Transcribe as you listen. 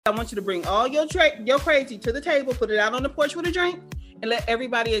I want you to bring all your crazy to the table, put it out on the porch with a drink, and let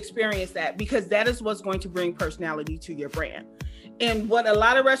everybody experience that, because that is what's going to bring personality to your brand. And what a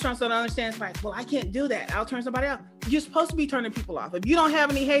lot of restaurants don't understand is like, well, I can't do that. I'll turn somebody out. You're supposed to be turning people off. If you don't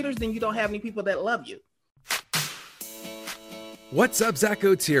have any haters, then you don't have any people that love you. What's up, Zach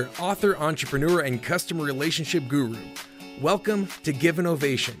Oates here, author, entrepreneur, and customer relationship guru. Welcome to Give an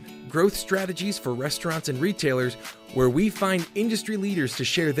Ovation, growth strategies for restaurants and retailers, where we find industry leaders to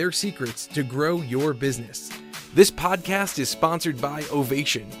share their secrets to grow your business. This podcast is sponsored by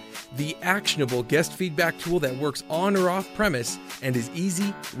Ovation, the actionable guest feedback tool that works on or off premise and is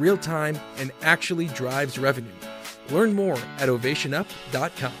easy, real-time, and actually drives revenue. Learn more at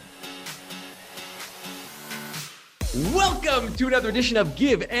ovationup.com. Welcome to another edition of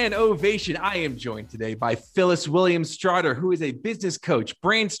Give an Ovation. I am joined today by Phyllis Williams-Strader, who is a business coach,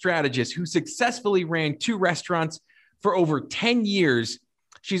 brand strategist, who successfully ran 2 restaurants for over 10 years.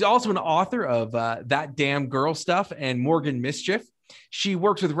 She's also an author of That Damn Girl Stuff and Morgan Mischief. She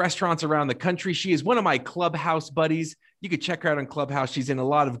works with restaurants around the country. She is one of my Clubhouse buddies. You could check her out on Clubhouse. She's in a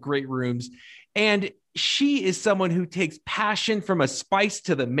lot of great rooms. And she is someone who takes passion from a spice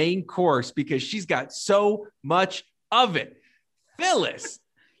to the main course because she's got so much of it. Phyllis,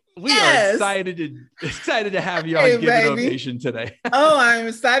 we are excited to have you on Give an Ovation today. Oh, I'm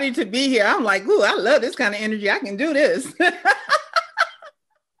excited to be here. I'm like, ooh, I love this kind of energy. I can do this.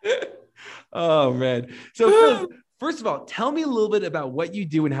 Oh, man. So Phyllis, first of all, tell me a little bit about what you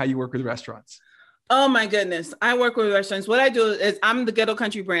do and how you work with restaurants. Oh my goodness. I work with restaurants. What I do is I'm the ghetto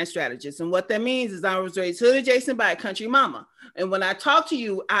country brand strategist. And what that means is I was raised hood adjacent by a country mama. And when I talk to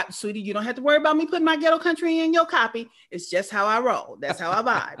you, sweetie, you don't have to worry about me putting my ghetto country in your copy. It's just how I roll. That's how I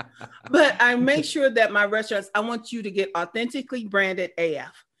vibe. But I make sure that my restaurants, I want you to get authentically branded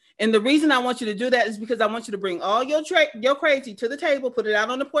AF. And the reason I want you to do that is because I want you to bring all your crazy to the table, put it out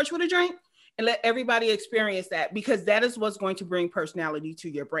on the porch with a drink, and let everybody experience that, because that is what's going to bring personality to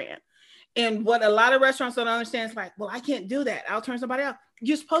your brand. And what a lot of restaurants don't understand is like, well, I can't do that. I'll turn somebody out.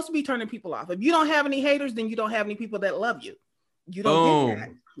 You're supposed to be turning people off. If you don't have any haters, then you don't have any people that love you. You don't get that.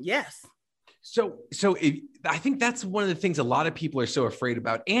 Yes. So I think that's one of the things a lot of people are so afraid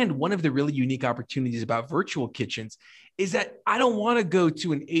about. And one of the really unique opportunities about virtual kitchens is that I don't want to go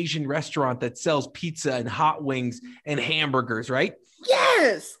to an Asian restaurant that sells pizza and hot wings and hamburgers, right?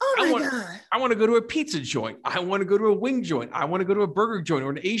 Yes. Oh my God. I want to go to a pizza joint. I want to go to a wing joint. I want to go to a burger joint or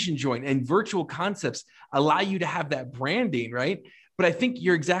an Asian joint. And virtual concepts allow you to have that branding, right? But I think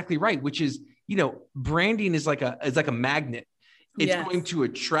you're exactly right, which is, branding is like a magnet. It's going to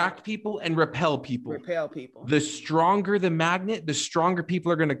attract people and repel people. The stronger the magnet, the stronger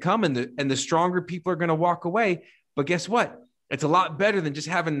people are going to come, and the stronger people are going to walk away. But guess what? It's a lot better than just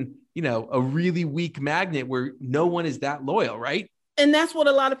having, a really weak magnet where no one is that loyal, right? And that's what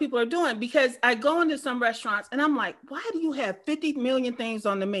a lot of people are doing, because I go into some restaurants and I'm like, why do you have 50 million things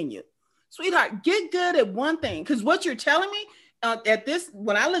on the menu? Sweetheart, get good at one thing. Because what you're telling me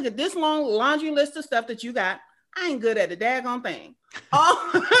when I look at this long laundry list of stuff that you got, I ain't good at a daggone thing.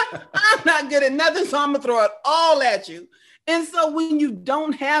 I'm not good at nothing, so I'm going to throw it all at you. And so when you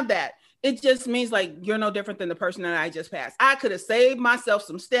don't have that, it just means like you're no different than the person that I just passed. I could have saved myself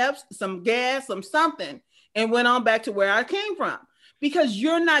some steps, some gas, something, and went on back to where I came from, because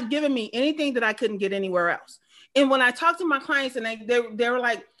you're not giving me anything that I couldn't get anywhere else. And when I talk to my clients and they were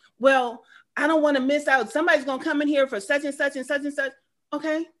like, well, I don't want to miss out. Somebody's going to come in here for such and such and such and such.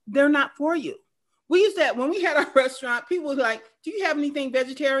 Okay, they're not for you. We used that when we had our restaurant, people were like, do you have anything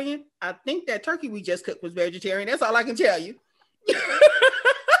vegetarian? I think that turkey we just cooked was vegetarian. That's all I can tell you.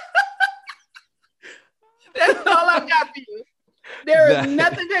 That's all I got for you. There is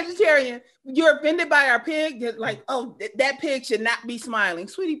nothing vegetarian. You're offended by our pig. You're like, oh, that pig should not be smiling.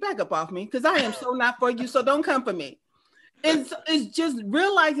 Sweetie, back up off me, because I am so not for you, so don't come for me. It's just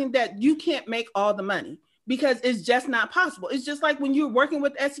realizing that you can't make all the money, because it's just not possible. It's just like when you're working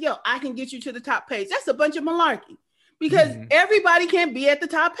with SEO, I can get you to the top page. That's a bunch of malarkey, because everybody can't be at the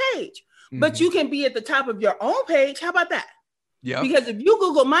top page, but you can be at the top of your own page. How about that? Yeah. Because if you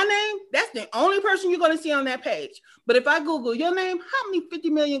Google my name, that's the only person you're going to see on that page. But if I Google your name, how many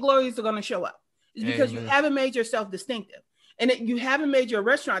 50 million Glorias are going to show up? It's because you haven't made yourself distinctive, and you haven't made your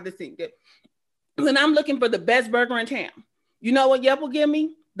restaurant distinctive. When I'm looking for the best burger in town, you know what Yelp will give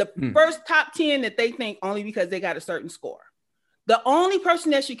me? The first top 10 that they think, only because they got a certain score. The only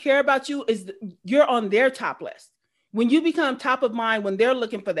person that should care about you is you're on their top list. When you become top of mind, when they're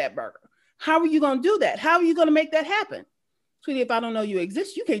looking for that burger, how are you going to do that? How are you going to make that happen? Sweetie, if I don't know you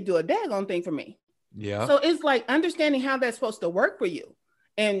exist, you can't do a daggone thing for me. Yeah. So it's like understanding how that's supposed to work for you.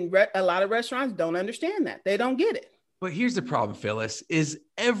 And a lot of restaurants don't understand that. They don't get it. But here's the problem, Phyllis, is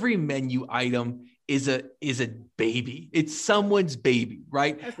every menu item is a baby. It's someone's baby,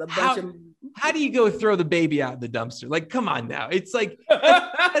 right? That's a bunch of... How do you go throw the baby out in the dumpster? Like, come on now. It's like,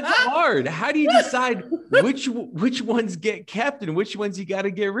 that's hard. How do you decide which ones get kept and which ones you got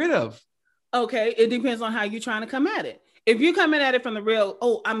to get rid of? Okay. It depends on how you're trying to come at it. If you're coming at it from the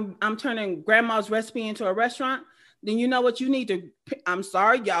real, I'm turning grandma's recipe into a restaurant, then you know what you need to, I'm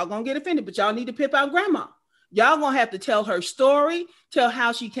sorry, y'all gonna get offended, but y'all need to pimp out grandma. Y'all gonna have to tell her story, tell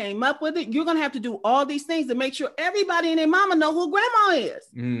how she came up with it. You're gonna have to do all these things to make sure everybody and their mama know who grandma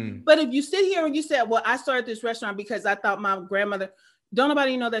is. But if you sit here and you said, well, I started this restaurant because I thought my grandmother, don't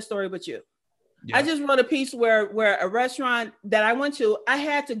nobody know that story but you. Yeah. I just wrote a piece where a restaurant that I went to, I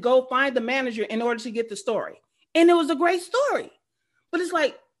had to go find the manager in order to get the story. And it was a great story. But it's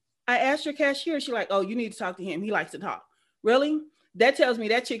like, I asked your cashier, she's like, oh, you need to talk to him. He likes to talk. Really? That tells me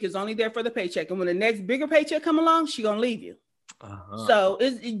that chick is only there for the paycheck. And when the next bigger paycheck come along, she gonna leave you. So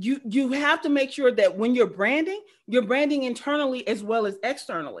you have to make sure that when you're branding internally as well as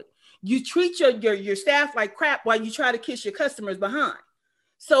externally. You treat your staff like crap while you try to kiss your customers behind.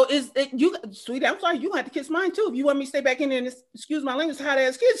 So sweetie, I'm sorry, you have to kiss mine too. If you want me to stay back in there and excuse my language, hot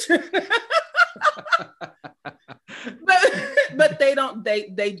ass kitchen. but they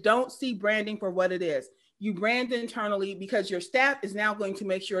don't see branding for what it is. You brand internally because your staff is now going to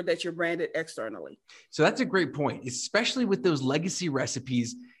make sure that you're branded externally. So that's a great point, especially with those legacy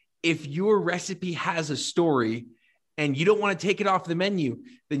recipes. If your recipe has a story and you don't want to take it off the menu,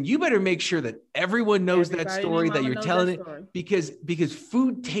 then you better make sure that everyone knows that story, that you're telling it, because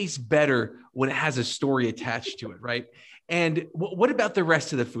food tastes better when it has a story attached to it, right? And what about the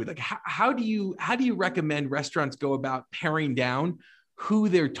rest of the food? Like, how do you recommend restaurants go about paring down who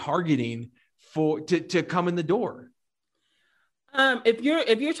they're targeting to come in the door? If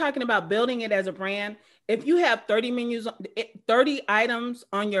you're talking about building it as a brand, if you have 30 items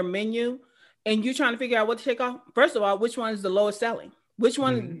on your menu and you're trying to figure out what to take off, first of all, which one is the lowest selling? Which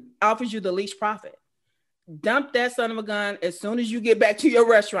one offers you the least profit? Dump that son of a gun as soon as you get back to your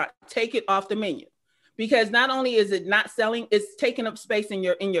restaurant. Take it off the menu. Because not only is it not selling, it's taking up space in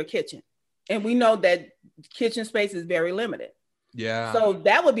your kitchen. And we know that kitchen space is very limited. Yeah. So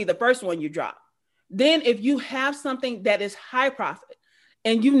that would be the first one you drop. Then if you have something that is high profit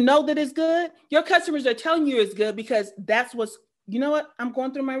and you know that it's good, your customers are telling you it's good because that's you know what? I'm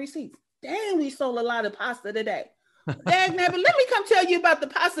going through my receipts. Dang, we sold a lot of pasta today. Dang, but let me come tell you about the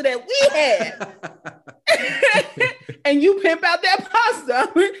pasta that we had. And you pimp out that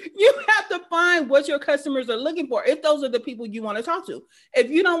pasta. You have to find what your customers are looking for. If those are the people you want to talk to. If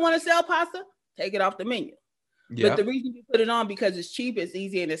you don't want to sell pasta, take it off the menu. But the reason you put it on because it's cheap, it's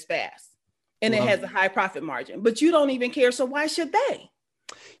easy, and it's fast. And it has a high profit margin. But you don't even care, so why should they?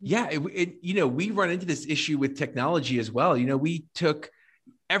 Yeah, we run into this issue with technology as well. We took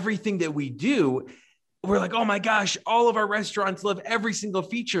everything that we do. We're like, oh my gosh, all of our restaurants love every single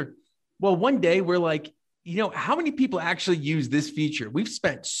feature. Well, one day we're like, how many people actually use this feature? We've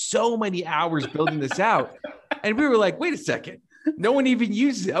spent so many hours building this out. And we were like, wait a second. No one even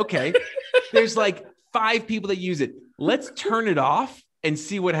uses it. Okay. There's like 5 people that use it. Let's turn it off and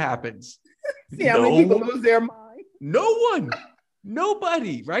see what happens. See how many people lose their mind. No one,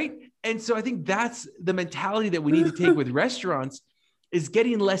 nobody. Right. And so I think that's the mentality that we need to take with restaurants, is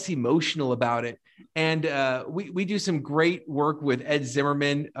getting less emotional about it. And we do some great work with Ed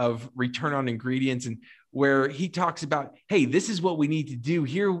Zimmerman of Return on Ingredients, and where he talks about, hey, this is what we need to do.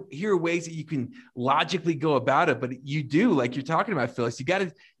 Here are ways that you can logically go about it. But you do, like you're talking about, Phyllis, you got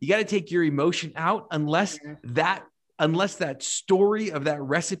to take your emotion out unless that story of that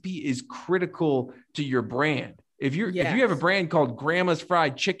recipe is critical to your brand. If you have a brand called Grandma's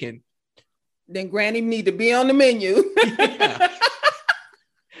Fried Chicken, then Granny need to be on the menu. Yeah.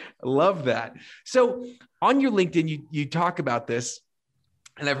 I love that. So on your LinkedIn, you talk about this,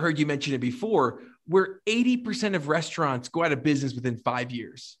 and I've heard you mention it before, where 80% of restaurants go out of business within 5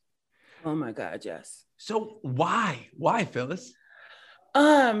 years. Oh my God, yes. So why, Phyllis?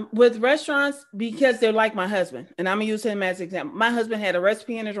 With restaurants, because they're like my husband, and I'm gonna use him as an example. My husband had a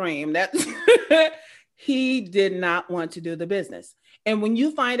recipe in a dream that he did not want to do the business. And when you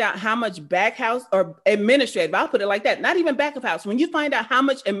find out how much back house or administrative, I'll put it like that, not even back of house, when you find out how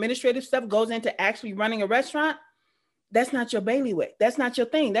much administrative stuff goes into actually running a restaurant, that's not your bailiwick. That's not your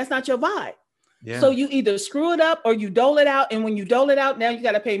thing. That's not your vibe. Yeah. So you either screw it up or you dole it out. And when you dole it out, now you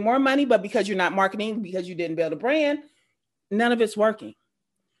got to pay more money, but because you're not marketing, because you didn't build a brand, none of it's working.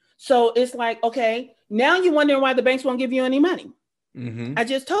 So it's like, okay, now you're wondering why the banks won't give you any money. Mm-hmm. I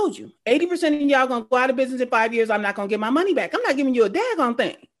just told you, 80% of y'all gonna go out of business in 5 years. I'm not gonna get my money back. I'm not giving you a daggone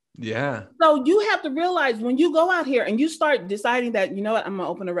thing. Yeah. So you have to realize when you go out here and you start deciding that, you know what, I'm going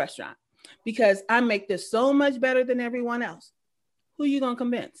to open a restaurant because I make this so much better than everyone else. Who are you going to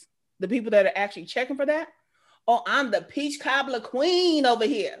convince? The people that are actually checking for that? Oh, I'm the peach cobbler queen over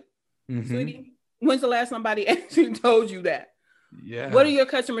here. Sweetie, when's the last somebody actually told you that? Yeah. What are your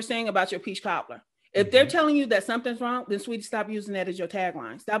customers saying about your peach cobbler? If they're telling you that something's wrong, then sweetie, stop using that as your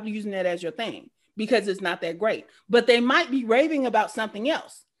tagline. Stop using that as your thing because it's not that great. But they might be raving about something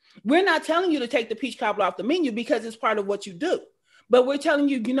else. We're not telling you to take the peach cobbler off the menu because it's part of what you do. But we're telling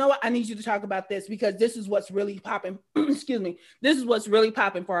you, you know what? I need you to talk about this because this is what's really popping. Excuse me. This is what's really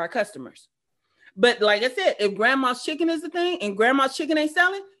popping for our customers. But like I said, if grandma's chicken is the thing and grandma's chicken ain't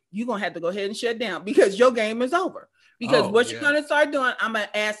selling, you're going to have to go ahead and shut down because your game is over. Because what you're going to start doing, I'm going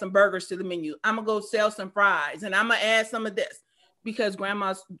to add some burgers to the menu. I'm going to go sell some fries and I'm going to add some of this because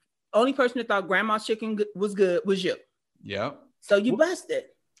grandma's only person that thought grandma's chicken was good was you. Yeah. So you busted.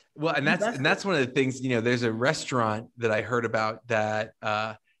 Well, and that's one of the things, you know, there's a restaurant that I heard about that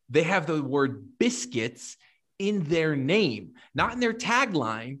they have the word biscuits in their name, not in their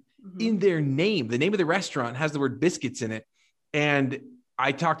tagline, in their name. The name of the restaurant has the word biscuits in it. And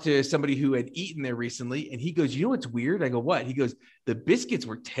I talked to somebody who had eaten there recently and he goes, you know, what's weird? I go, what? He goes, the biscuits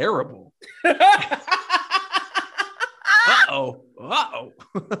were terrible. Uh-oh.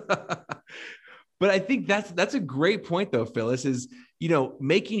 But I think that's a great point though, Phyllis, is, you know,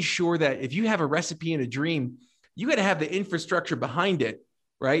 making sure that if you have a recipe and a dream, you got to have the infrastructure behind it,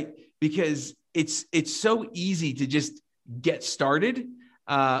 right? Because it's so easy to just get started.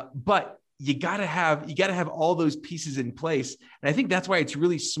 But you gotta have all those pieces in place. And I think that's why it's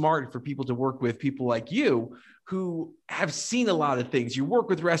really smart for people to work with people like you who have seen a lot of things. You work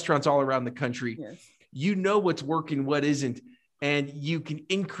with restaurants all around the country. Yes. You know what's working, what isn't, and you can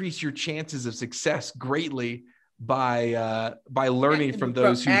increase your chances of success greatly by learning from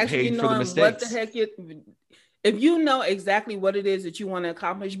those who paid for the mistakes. What the heck if you know exactly what it is that you want to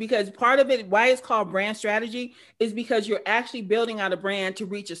accomplish, because part of it, why it's called brand strategy, is because you're actually building out a brand to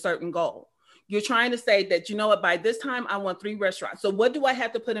reach a certain goal. You're trying to say that, you know what, by this time I want 3 restaurants. So what do I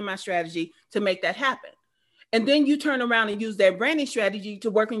have to put in my strategy to make that happen? And then you turn around and use that branding strategy to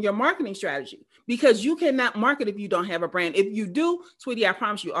work in your marketing strategy, because you cannot market if you don't have a brand. If you do, sweetie, I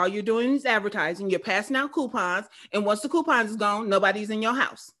promise you, all you're doing is advertising. You're passing out coupons. And once the coupons is gone, nobody's in your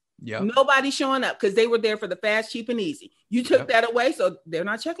house. Yep. Nobody's showing up because they were there for the fast, cheap, and easy. You took that away, so they're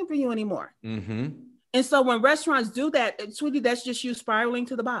not checking for you anymore. And so when restaurants do that, sweetie, that's just you spiraling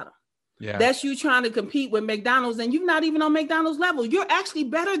to the bottom. Yeah. That's you trying to compete with McDonald's, and you're not even on McDonald's level. You're actually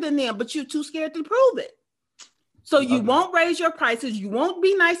better than them, but you're too scared to prove it. So you won't raise your prices. You won't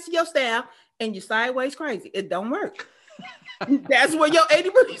be nice to your staff, and you're sideways crazy. It don't work. That's where your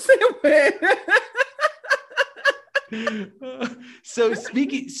 80% went. So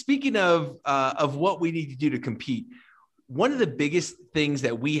speaking of what we need to do to compete, one of the biggest things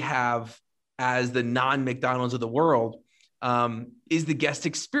that we have as the non-McDonald's of the world is the guest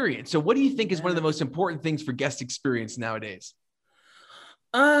experience. So what do you think is one of the most important things for guest experience nowadays?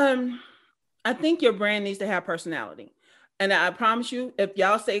 I think your brand needs to have personality. And I promise you, if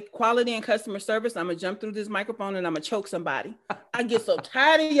y'all say quality and customer service, I'm going to jump through this microphone and I'm going to choke somebody. I get so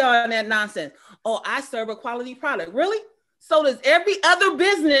tired of y'all and that nonsense. Oh, I serve a quality product. Really? So does every other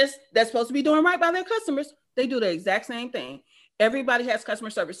business that's supposed to be doing right by their customers. They do the exact same thing. Everybody has customer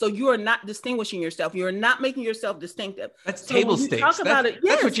service. So you are not distinguishing yourself. You're not making yourself distinctive. That's table stakes.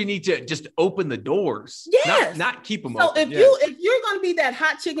 That's what you need to just open the doors. Yes. Not keep them open. So if you're going to be that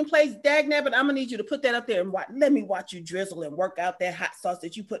hot chicken place, dag nabbit, I'm going to need you to put that up there and let me watch you drizzle and work out that hot sauce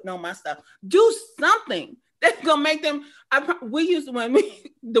that you putting on my stuff. Do something that's going to make them.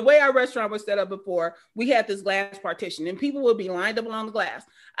 The way our restaurant was set up before, we had this glass partition and people would be lined up along the glass.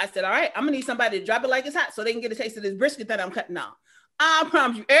 I said, all right, I'm going to need somebody to drop it like it's hot so they can get a taste of this brisket that I'm cutting on. I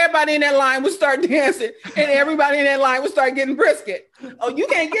promise you, everybody in that line would start dancing and everybody in that line would start getting brisket. Oh, you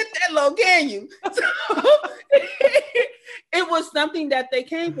can't get that low, can you? So it was something that they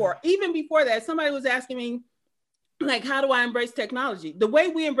came for. Even before that, somebody was asking me, like, how do I embrace technology? The way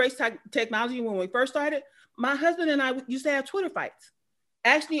we embrace technology when we first started, my husband and I used to have Twitter fights.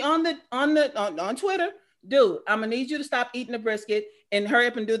 Actually, on Twitter, dude, I'm gonna need you to stop eating the brisket and hurry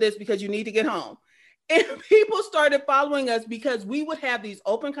up and do this because you need to get home. And people started following us because we would have these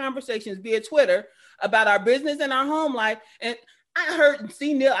open conversations via Twitter about our business and our home life. And I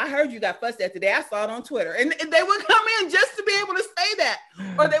heard you got fussed at today. I saw it on Twitter. And they would come in just to be able to say that.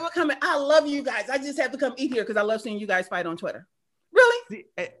 Or they would come in, I love you guys. I just have to come eat here because I love seeing you guys fight on Twitter. Really?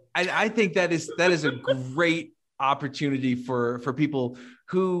 I think that is a great opportunity for people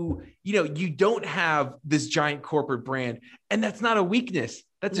who, you don't have this giant corporate brand, and that's not a weakness.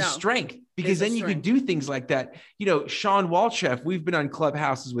 That's a strength, because then you could do things like that. Sean Walchef, we've been on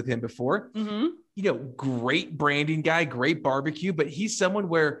Clubhouses with him before, great branding guy, great barbecue, but he's someone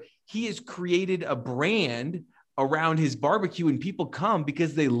where he has created a brand around his barbecue, and people come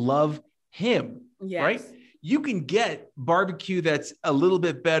because they love him, right? You can get barbecue that's a little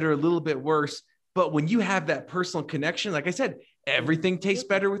bit better, a little bit worse, but when you have that personal connection, like I said, everything tastes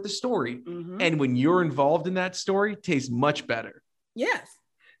better with the story. And when you're involved in that story, it tastes much better. Yes.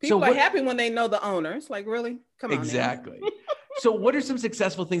 People are happy when they know the owners. Like, really? Come on. Exactly. So what are some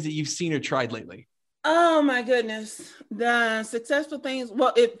successful things that you've seen or tried lately? Oh my goodness. The successful things.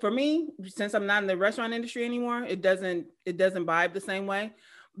 Well, for me, since I'm not in the restaurant industry anymore, it doesn't vibe the same way.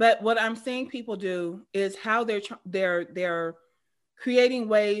 But what I'm seeing people do is how they're creating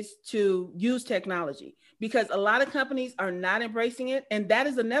ways to use technology, because a lot of companies are not embracing it. And that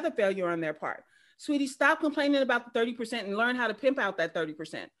is another failure on their part. Sweetie, stop complaining about the 30% and learn how to pimp out that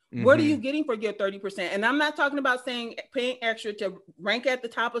 30%. What are you getting for your 30%? And I'm not talking about paying extra to rank at the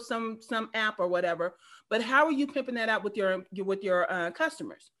top of some app or whatever, but how are you pimping that out with your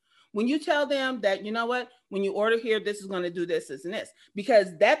customers? When you tell them that, you know what, when you order here, this is going to do this, this, and this,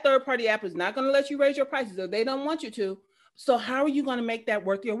 because that third-party app is not going to let you raise your prices, or they don't want you to. So how are you going to make that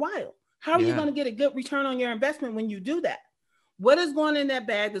worth your while? How are you going to get a good return on your investment when you do that? What is going in that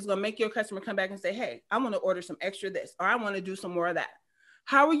bag that's going to make your customer come back and say, hey, I want to order some extra this, or I want to do some more of that?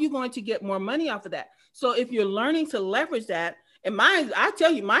 How are you going to get more money off of that? So if you're learning to leverage that, and I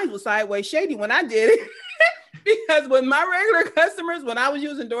tell you, mine was sideways shady when I did it. Because with my regular customers, when I was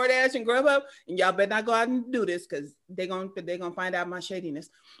using DoorDash and Grubhub, and y'all better not go out and do this because they're gonna find out my shadiness.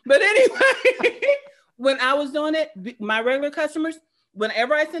 But anyway, when I was doing it, my regular customers,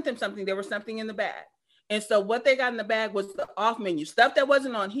 whenever I sent them something, there was something in the bag. And so what they got in the bag was the off menu stuff that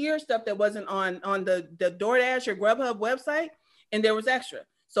wasn't on here, stuff that wasn't on the DoorDash or Grubhub website, and there was extra.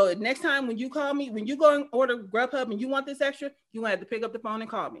 So next time when you call me, when you go and order Grubhub and you want this extra, you have to pick up the phone and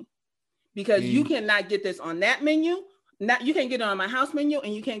call me. Because you cannot get this on that menu. You can't get it on my house menu,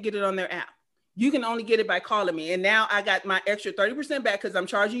 and you can't get it on their app. You can only get it by calling me. And now I got my extra 30% back because I'm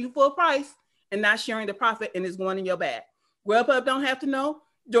charging you full price and not sharing the profit, and it's going in your bag. Grubhub don't have to know.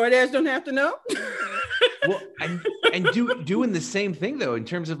 DoorDash don't have to know. Well, and doing the same thing though, in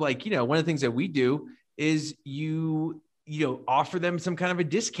terms of like, one of the things that we do is you offer them some kind of a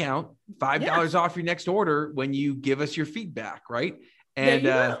discount, $5 off your next order when you give us your feedback, right? And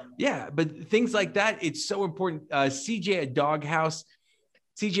but things like that, it's so important. CJ at Doghouse,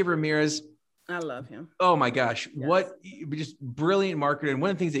 CJ Ramirez. I love him. Oh my gosh. Yes. What just brilliant marketer. And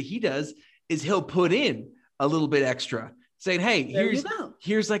one of the things that he does is he'll put in a little bit extra saying, hey,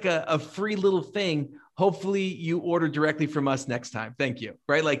 here's like a free little thing. Hopefully you order directly from us next time. Thank you.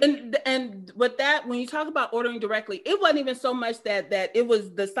 Right. Like, and with that, when you talk about ordering directly, it wasn't even so much that it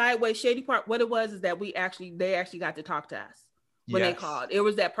was the sideways shady part. What it was is that they actually got to talk to us. When they called, it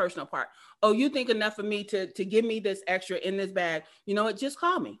was that personal part. Oh, you think enough of me to give me this extra in this bag? You know what? Just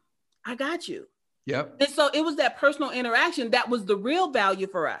call me. I got you. Yep. And so it was that personal interaction that was the real value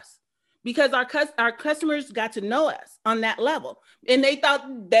for us, because our customers got to know us on that level, and they thought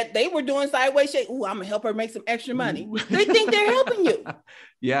that they were doing sideways shit. Ooh, I'm gonna help her make some extra money. They think they're helping you.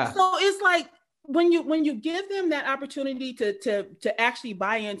 Yeah. So it's like when you give them that opportunity to actually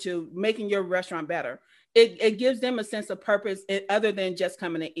buy into making your restaurant better. It gives them a sense of purpose other than just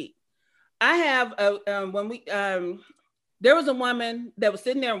coming to eat. I have there was a woman that was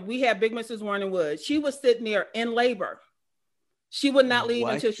sitting there. We had Big Mrs. Warren Wood. She was sitting there in labor. She would not leave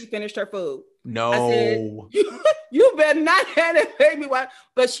until she finished her food. No, I said, you better not have that baby.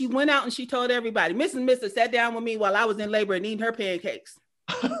 But she went out and she told everybody. Mrs. and Mr. sat down with me while I was in labor and eating her pancakes.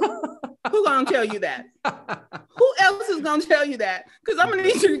 Who gonna tell you that? Who else is gonna tell you that? Because I'm gonna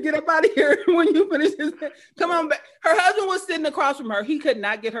need you to get up out of here when you finish this. Come on back. Her husband was sitting across from her. He could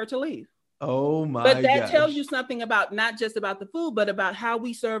not get her to leave. Oh my! But that tells you something about not just about the food, but about how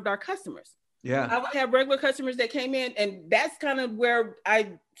we served our customers. Yeah, I would have regular customers that came in, and that's kind of where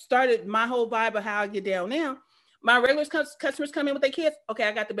I started my whole vibe of how I get down now. My regular customers come in with their kids. Okay,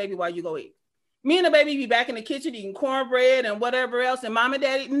 I got the baby while you go eat. Me and the baby be back in the kitchen eating cornbread and whatever else, and mom and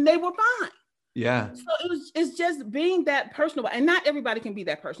dad eating, and they were fine. Yeah. So it's just being that personable, and not everybody can be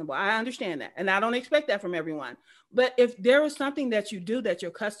that personable. I understand that, and I don't expect that from everyone. But if there is something that you do that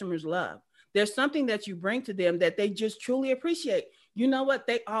your customers love, there's something that you bring to them that they just truly appreciate. You know what?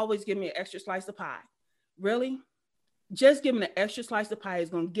 They always give me an extra slice of pie. Really? Just giving an extra slice of pie is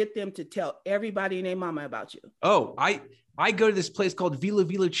going to get them to tell everybody and their mama about you. Oh, I go to this place called Vila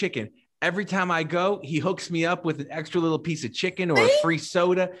Vila Chicken. every time I go, he hooks me up with an extra little piece of chicken or a free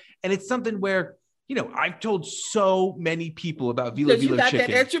soda. And it's something where, you know, I've told so many people about Vilo Vilo you got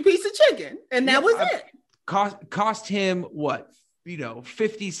chicken. That extra piece of chicken, and that was it. Cost him what,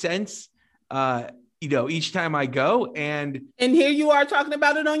 50 cents, each time I go. And here you are talking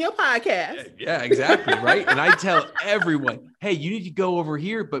about it on your podcast. Yeah, exactly. Right. And I tell everyone, hey, you need to go over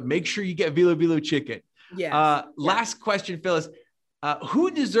here, but make sure you get Vilo Vilo chicken. Yeah. Last question, Phyllis.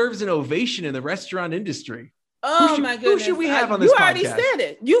 Who deserves an ovation in the restaurant industry? Oh, my goodness. Who should we have on this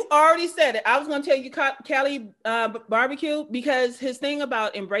podcast? You already said it. I was going to tell you Cali Barbecue, because his thing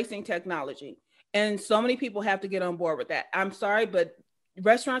about embracing technology, and so many people have to get on board with that. I'm sorry, but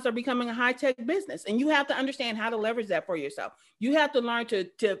restaurants are becoming a high-tech business, and you have to understand how to leverage that for yourself. You have to learn to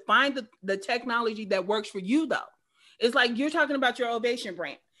find the technology that works for you, though. It's like you're talking about your Ovation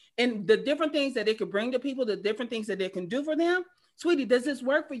brand and the different things that it could bring to people, the different things that it can do for them. Sweetie, does this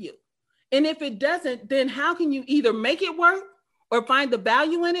work for you? And if it doesn't, then how can you either make it work or find the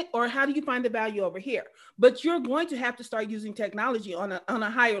value in it, or how do you find the value over here? But you're going to have to start using technology on a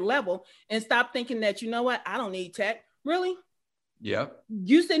higher level and stop thinking that, you know what, I don't need tech. Really? Yep.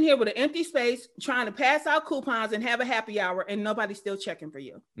 You sitting here with an empty space trying to pass out coupons and have a happy hour, and nobody's still checking for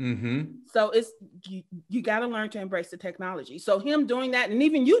you. Mm-hmm. So you got to learn to embrace the technology. So him doing that, and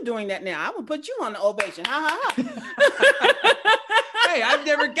even you doing that now, I would put you on the ovation. Ha ha ha. Hey, I've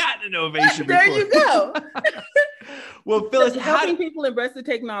never gotten an ovation there before. You go. Well, Phyllis, helping people embrace the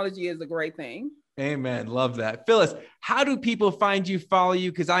technology is a great thing. Amen. Love that. Phyllis, how do people find you, follow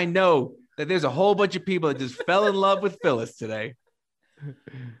you? Because I know that there's a whole bunch of people that just fell in love with Phyllis today.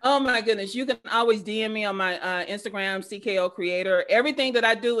 Oh my goodness. You can always DM me on my Instagram, CKO Creator. Everything that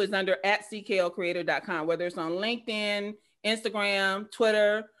I do is under @CKOcreator.com, whether it's on LinkedIn, Instagram,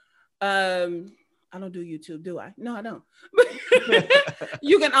 Twitter. I don't do YouTube, do I? No, I don't.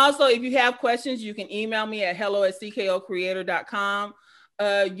 You can also, if you have questions, you can email me at hello@CKOcreator.com.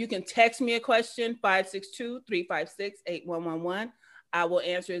 You can text me a question, 562-356-8111. I will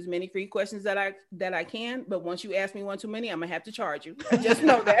answer as many free questions that I can. But once you ask me one too many, I'm going to have to charge you. Just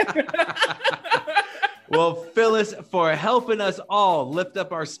know that. Well, Phyllis, for helping us all lift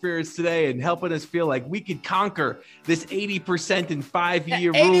up our spirits today and helping us feel like we could conquer this 80% in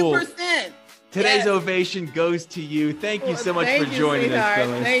 5-year rule. 80%. Today's ovation goes to you. Thank you so much for joining us,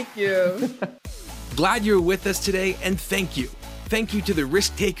 Phyllis. Thank you. Glad you're with us today, and thank you. Thank you to the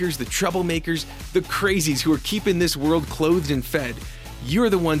risk takers, the troublemakers, the crazies who are keeping this world clothed and fed. You're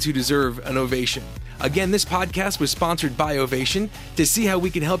the ones who deserve an ovation. Again, this podcast was sponsored by Ovation. To see how we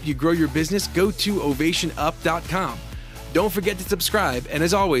can help you grow your business, go to ovationup.com. Don't forget to subscribe, and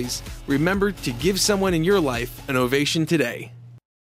as always, remember to give someone in your life an ovation today.